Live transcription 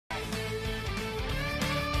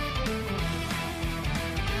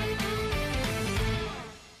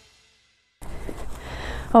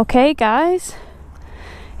Okay guys,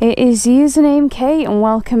 it is Usernamekate and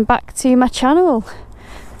welcome back to my channel.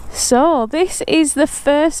 So this is the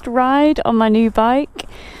first ride on my new bike.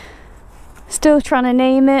 Still trying to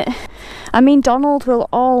name it. I mean, Donald will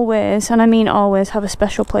always, and I mean always, have a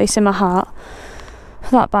special place in my heart.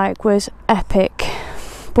 That bike was epic.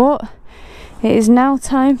 But it is now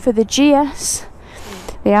time for the GS,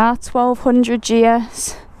 the R1200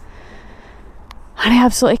 GS. And I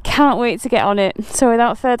absolutely can't wait to get on it. So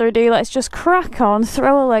without further ado, let's just crack on,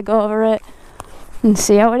 throw a leg over it and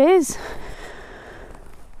see how it is.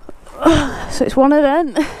 So it's one of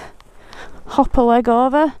them. Hop a leg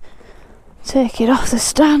over, take it off the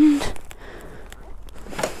stand,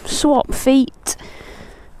 swap feet.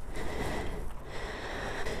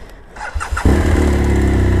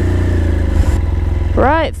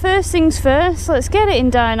 Right, first things first, let's get it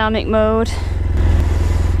in dynamic mode.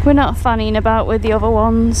 We're not fanning about with the other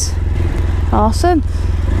ones. Awesome.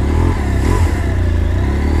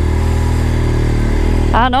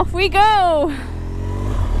 And off we go!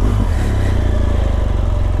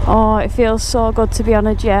 Oh, it feels so good to be on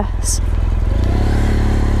a GS.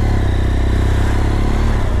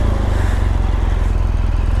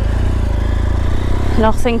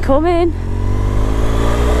 Nothing coming.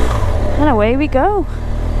 And away we go.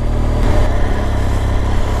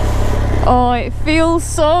 Oh, it feels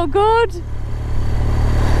so good.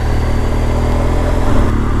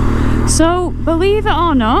 So, believe it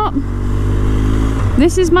or not,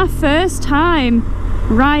 this is my first time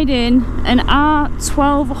riding an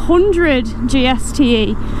R1200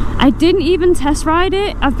 GSTE. I didn't even test ride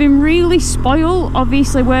it. I've been really spoiled,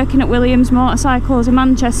 obviously working at Williams Motorcycles in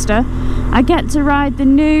Manchester. I get to ride the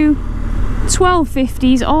new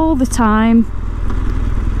 1250s all the time.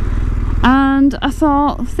 And I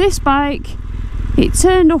thought, this bike, it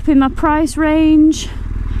turned up in my price range.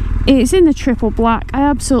 It's in the triple black. I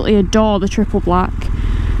absolutely adore the triple black.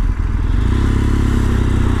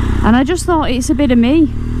 And I just thought, it's a bit of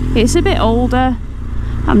me. It's a bit older.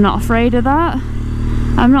 I'm not afraid of that.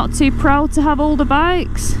 I'm not too proud to have older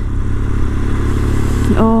bikes.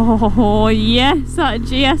 Oh yes, that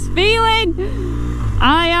GS feeling.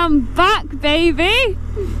 I am back, baby.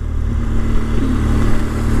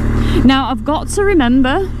 Now I've got to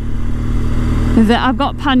remember that I've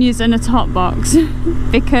got panniers and a top box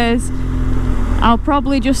because I'll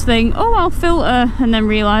probably just think, oh, I'll filter, and then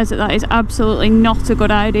realise that that is absolutely not a good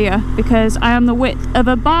idea because I am the width of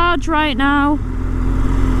a barge right now.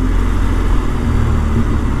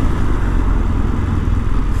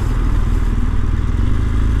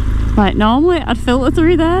 Like normally I'd filter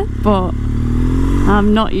through there, but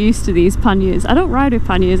I'm not used to these panniers. I don't ride with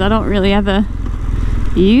panniers, I don't really ever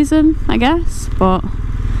use them, I guess, but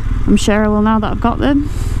I'm sure I will now that I've got them.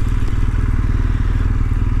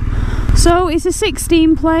 So it's a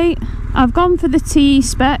 16 plate. I've gone for the T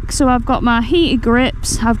spec, so I've got my heated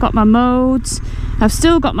grips, I've got my modes, I've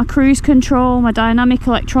still got my cruise control, my dynamic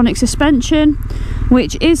electronic suspension,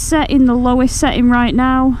 which is set in the lowest setting right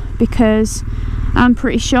now because I'm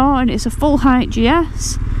pretty short and it's a full height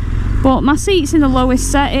GS. But my seat's in the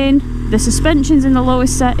lowest setting, the suspension's in the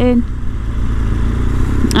lowest setting,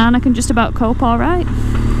 and I can just about cope alright.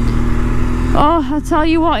 Oh, I tell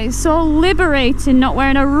you what, it's so liberating not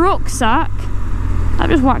wearing a rucksack. I've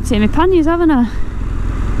just whacked it in my panniers, haven't I?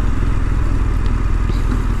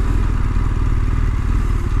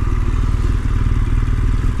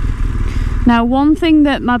 Now, one thing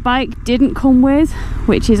that my bike didn't come with,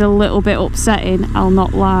 which is a little bit upsetting, I'll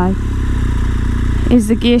not lie, is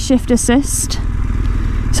the gear shift assist.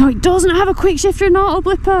 So it doesn't have a quick shifter and auto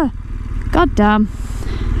blipper. God damn.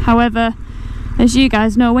 However, as you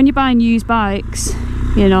guys know, when you're buying used bikes,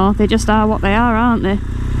 you know, they just are what they are, aren't they?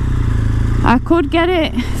 I could get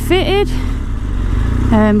it fitted,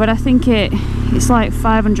 but I think it's like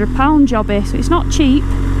 £500 jobby, so it's not cheap.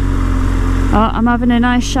 Oh, I'm having a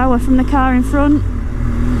nice shower from the car in front.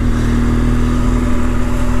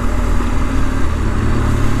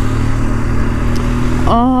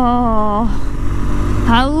 Oh,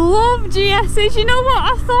 I love GS's. You know what?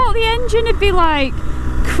 I thought the engine would be like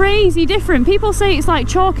crazy different. People say it's like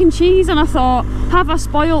chalk and cheese, and I thought, have I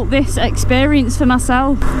spoilt this experience for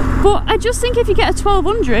myself? But I just think if you get a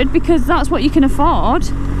 1200 because that's what you can afford,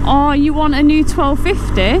 or you want a new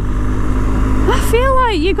 1250, I feel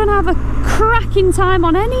like you're gonna have a cracking time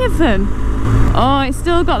on any of them. Oh, it's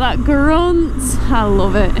still got that grunt. I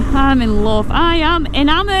love it. I'm in love. I am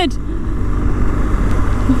enamoured.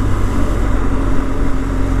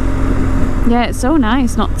 Yeah, it's so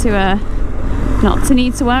nice not to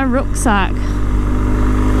need to wear a rucksack.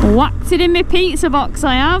 Whacked it in my pizza box,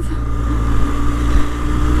 I have.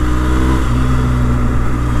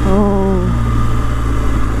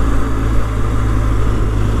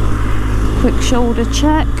 Quick shoulder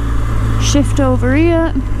check. Shift over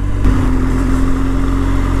here.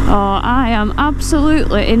 Oh, I am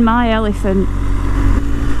absolutely in my elephant.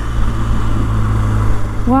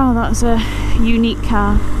 Wow, that's a unique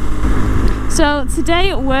car. So today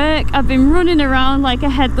at work I've been running around like a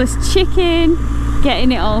headless chicken,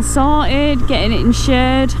 getting it all sorted, getting it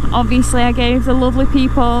insured. Obviously I gave the lovely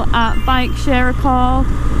people at Bike Share a call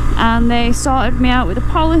and they sorted me out with a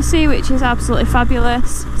policy, which is absolutely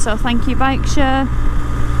fabulous. So thank you, Bike Share.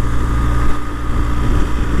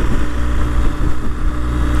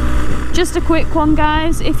 Just a quick one,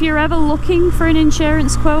 guys, if you're ever looking for an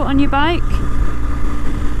insurance quote on your bike,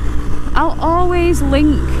 I'll always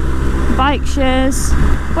link Bike Share's,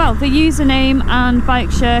 well, the username and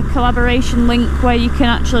Bike Share collaboration link where you can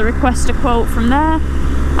actually request a quote from there.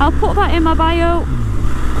 I'll put that in my bio.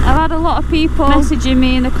 I've had a lot of people messaging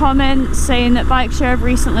me in the comments saying that Bike Share have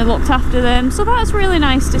recently looked after them, so that's really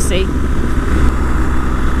nice to see.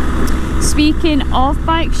 Speaking of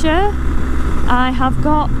Bike Share, I have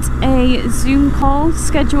got a Zoom call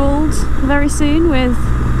scheduled very soon with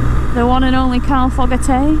the one and only Carl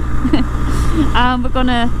Fogarty. And we're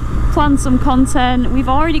gonna plan some content. We've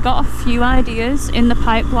already got a few ideas in the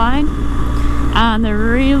pipeline and they're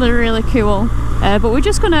really cool, but we're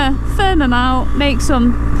just gonna firm them out, make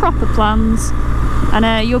some proper plans, and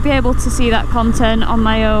you'll be able to see that content on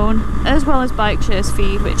my own as well as Bike Share's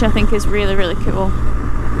feed, which I think is really cool.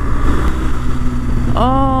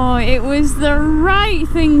 Oh, it was the right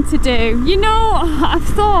thing to do. You know, I've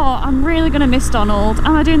thought I'm really going to miss Donald.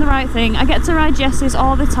 Am I doing the right thing? I get to ride Jess's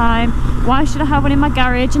all the time. Why should I have one in my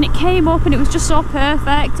garage? And it came up and it was just so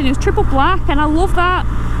perfect and it was triple black and I love that.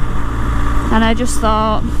 And I just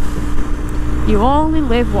thought, you only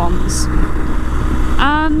live once.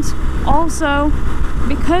 And also,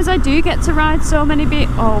 because I do get to ride so many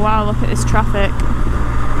oh wow, look at this traffic.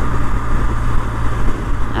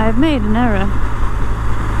 I've made an error.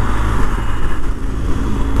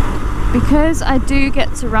 Because I do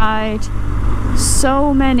get to ride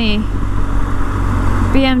so many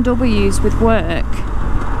BMWs with work,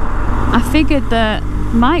 I figured that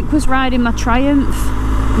Mike was riding my Triumph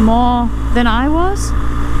more than I was,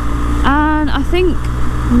 and I think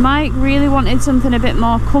Mike really wanted something a bit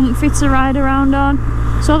more comfy to ride around on.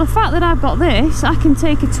 So the fact that I've got this, I can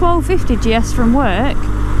take a 1250 GS from work,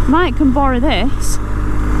 Mike can borrow this,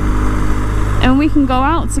 and we can go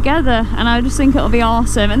out together, and I just think it'll be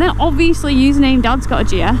awesome. And then obviously Username Dad's got a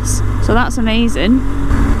GS, so that's amazing.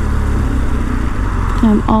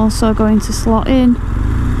 I'm also going to slot in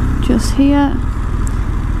just here.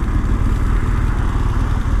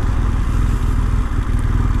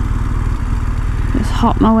 Just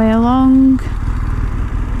hop my way along.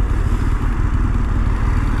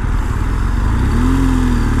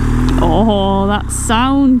 Oh, that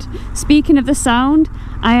sound. Speaking of the sound,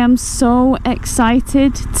 I am so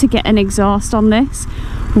excited to get an exhaust on this.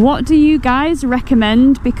 What do you guys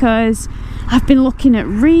recommend? Because I've been looking at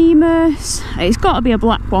Remus. It's got to be a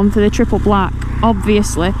black one for the triple black,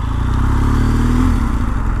 obviously.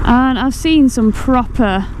 And I've seen some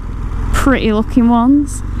proper pretty looking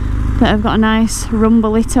ones that have got a nice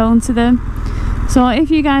rumbly tone to them. So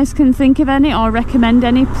if you guys can think of any or recommend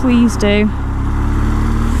any, please do.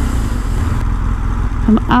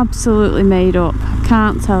 I'm absolutely made up, I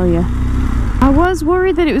can't tell you. I was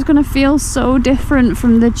worried that it was going to feel so different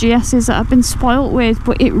from the GS's that I've been spoilt with,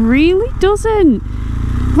 but it really doesn't.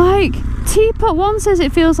 Like, Teapot One says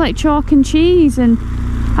it feels like chalk and cheese, and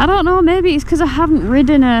I don't know, maybe it's because I haven't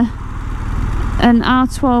ridden an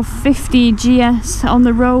R1250 GS on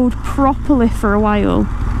the road properly for a while.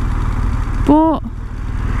 But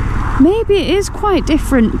maybe it is quite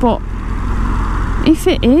different, but if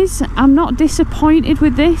it is, I'm not disappointed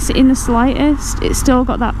with this in the slightest. It's still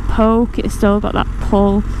got that poke, it's still got that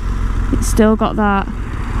pull, it's still got that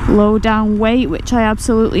low down weight, which I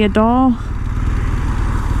absolutely adore.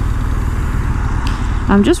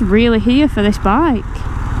 I'm just really here for this bike.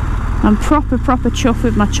 I'm proper chuffed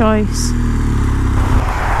with my choice.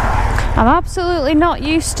 I'm absolutely not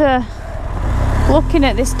used to looking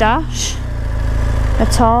at this dash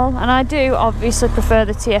at all, and I do obviously prefer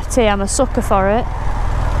the TFT. I'm a sucker for it,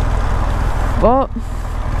 but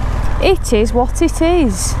it is what it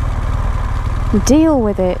is. Deal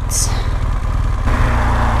with it.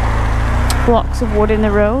 Blocks of wood in the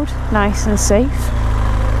road, nice and safe,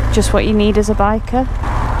 just what you need as a biker.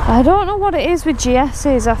 I don't know what it is with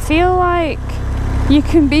GS's. I feel like you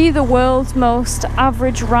can be the world's most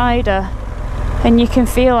average rider and you can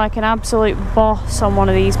feel like an absolute boss on one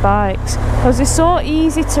of these bikes, because they're so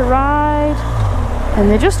easy to ride and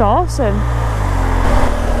they're just awesome.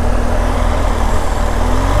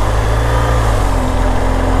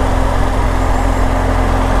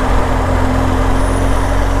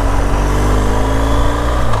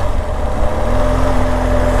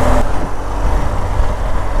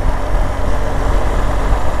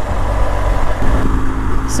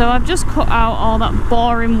 So I've just cut out all that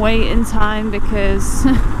boring waiting time because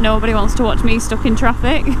nobody wants to watch me stuck in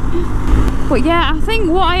traffic. But yeah, I think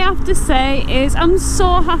what I have to say is I'm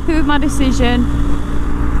so happy with my decision.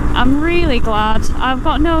 I'm really glad. I've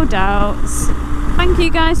got no doubts. Thank you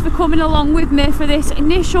guys for coming along with me for this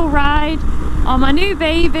initial ride on my new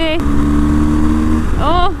baby.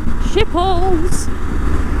 Oh, shipples!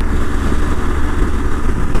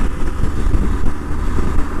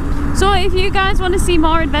 So if you guys want to see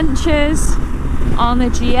more adventures on the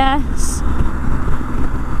GS,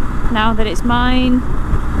 now that it's mine,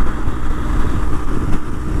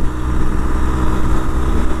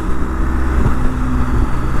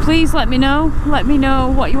 please let me know. Let me know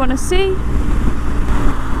what you want to see.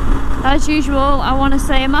 As usual, I want to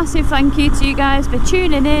say a massive thank you to you guys for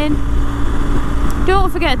tuning in. Don't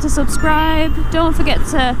forget to subscribe. Don't forget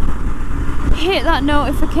to hit that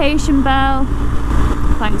notification bell.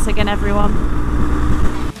 Thanks again, everyone.